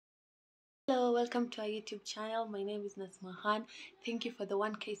Hello, welcome to our YouTube channel. My name is Nasmahan. Thank you for the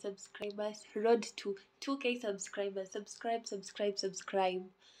 1K subscribers. Road to 2K subscribers. Subscribe.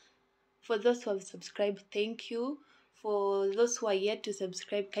 For those who have subscribed, thank you. For those who are yet to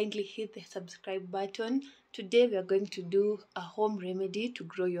subscribe, kindly hit the subscribe button. Today we are going to do a home remedy to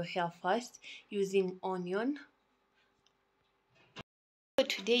grow your hair fast using onion. So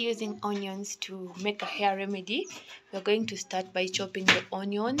today, using onions to make a hair remedy, we're going to start by chopping the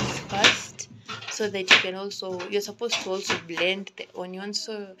onions first, so that you're supposed to also blend the onions.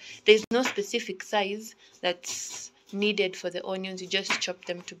 So there's no specific size that's needed for the onions. You just chop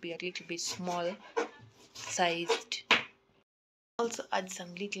them to be a little bit small sized. Also add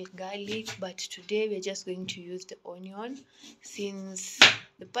some little garlic, but today we're just going to use the onion since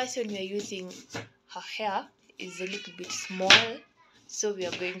the person we are using, her hair is a little bit small. So we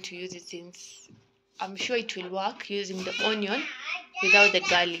are going to use it since I'm sure it will work using the onion without the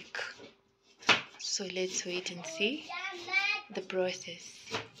garlic. So let's wait and see the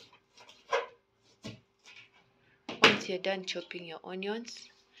process. Once you're done chopping your onions,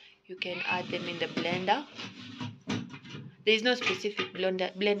 you can add them in the blender. There is no specific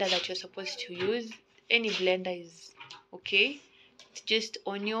blender that you're supposed to use. Any blender is okay. It's just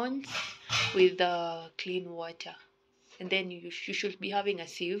onions with clean water. And then you should be having a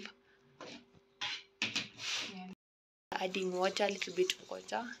sieve. Adding water, a little bit of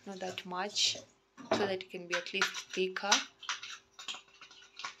water, not that much, so that it can be at least thicker.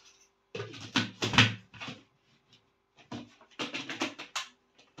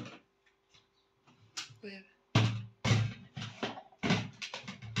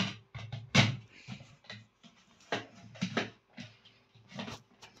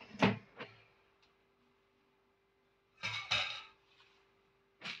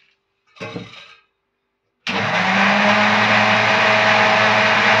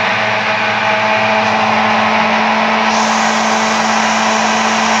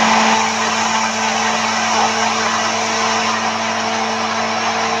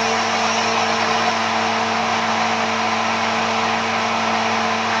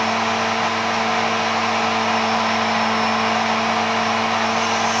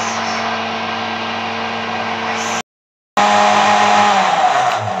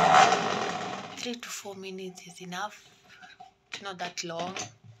 To 4 minutes is enough. It's not that long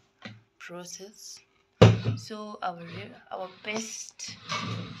process. So our paste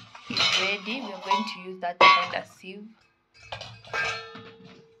is ready. We are going to use that kind of sieve.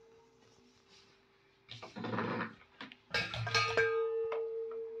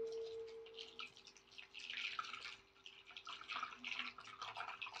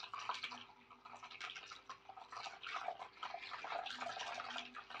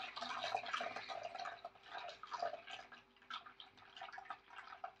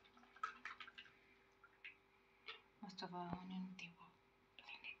 Most of our onion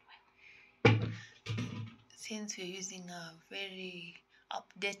blended well. Since we're using a very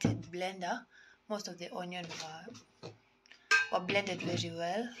updated blender, most of the onion were blended very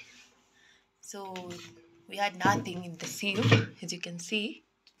well. So we had nothing in the sieve, as you can see,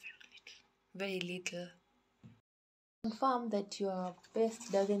 very little. Confirm that your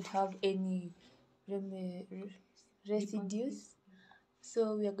paste doesn't have any residues.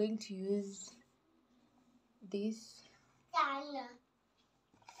 So we are going to use this.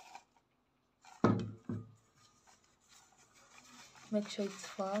 Make sure it's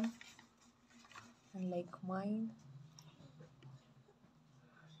firm, unlike mine.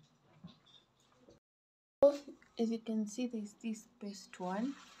 So, as you can see, there's this paste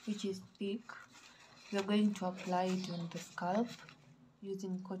one which is thick. We are going to apply it on the scalp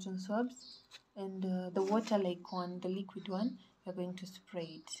using cotton swabs, and the water-like one, the liquid one, we are going to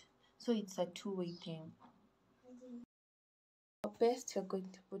spray it. So it's a two-way thing. Our paste, we are going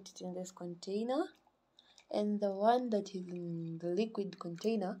to put it in this container, and the one that is in the liquid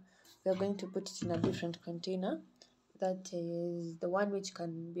container, we are going to put it in a different container. That is the one which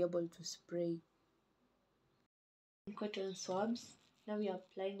can be able to spray. Cotton swabs. Now we are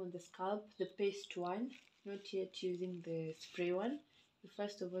applying on the scalp the paste one, not yet using the spray one. You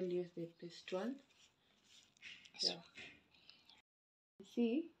first of all use the paste one. Yeah.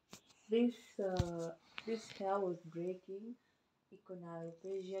 See, this hair was breaking. Iko na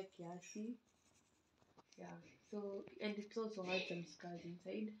alopecia kiasi. Yeah. So, and it also has some scars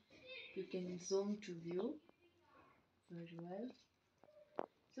inside. You can zoom to view very well.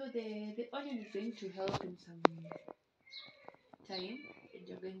 So the onion is going to help in some time, and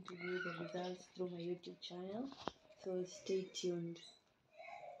you're going to view the results through my YouTube channel. So stay tuned.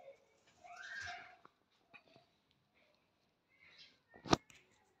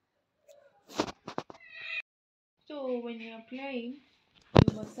 when you're applying,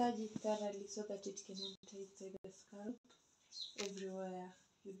 you massage it thoroughly so that it can enter inside the scalp everywhere.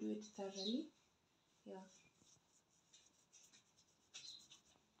 You do it thoroughly. Yeah.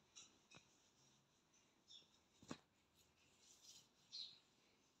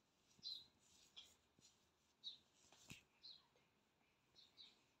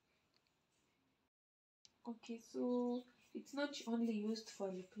 Okay, so it's not only used for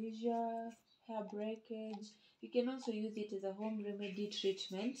alopecia, hair breakage. You can also use it as a home remedy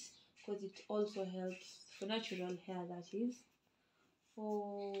treatment because it also helps for natural hair, that is.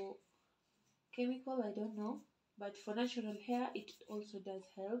 For chemical, I don't know, but for natural hair, it also does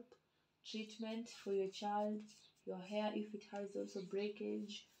help. Treatment for your child, your hair if it has also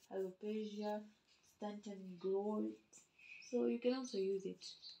breakage, alopecia, stunted growth. So you can also use it.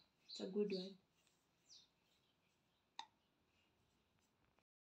 It's a good one.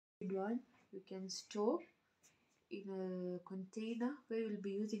 Good one. You can store in a container where you'll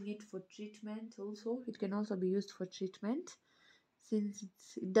be using it for treatment also. It can also be used for treatment since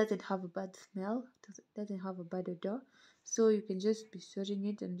it doesn't have a bad smell, doesn't have a bad odor. So you can just be storing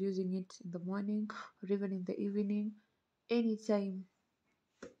it and using it in the morning or even in the evening, anytime.